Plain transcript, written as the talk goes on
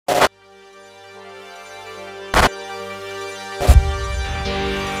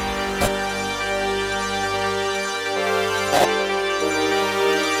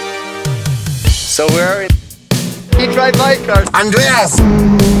drive my car. Andreas!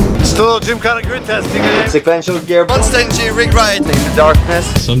 Still Gymkhana grid testing again. Sequential gear. Constant G rig ride. In the darkness.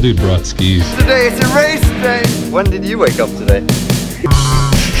 Some dude brought skis. Today is a race day. When did you wake up today?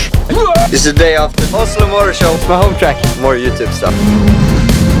 It's the day after Oslo Motor Show. It's my home track. More YouTube stuff.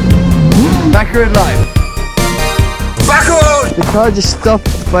 Bakkerud live. Bakkerud! The car just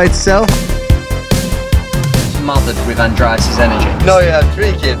stopped by itself. Smothered with Andreas' energy. No, you have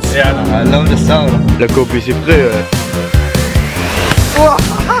 3 kids. Yeah, no. I love the sound. Le couple ici près.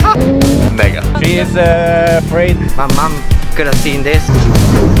 Mega. She is afraid. My mom could have seen this.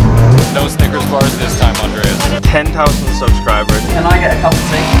 No Snickers bars this time, Andreas. 10,000 subscribers. Can I get a cup of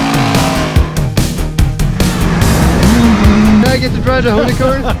tea? Can I get to drive the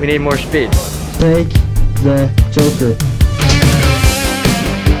unicorn? We need more speed. Take the Joker.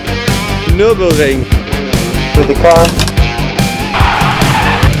 Nürburgring. With the car.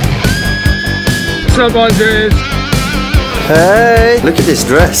 What's up, Andreas? Hey! Look at this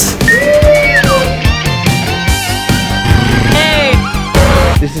dress. Hey!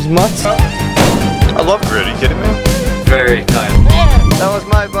 This is Mats. I love grid, are you kidding me? Very kind. That was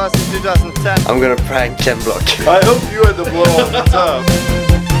my boss in 2010. I'm gonna prank Ken Block. I hope you had the blow on the top.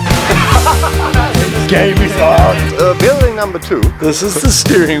 This game is on. Building number 2. This is the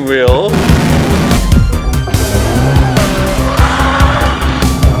steering wheel.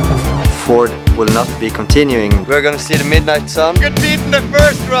 Ford will not be continuing. We're gonna see the midnight sun. Get beaten the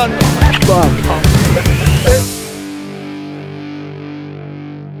first run.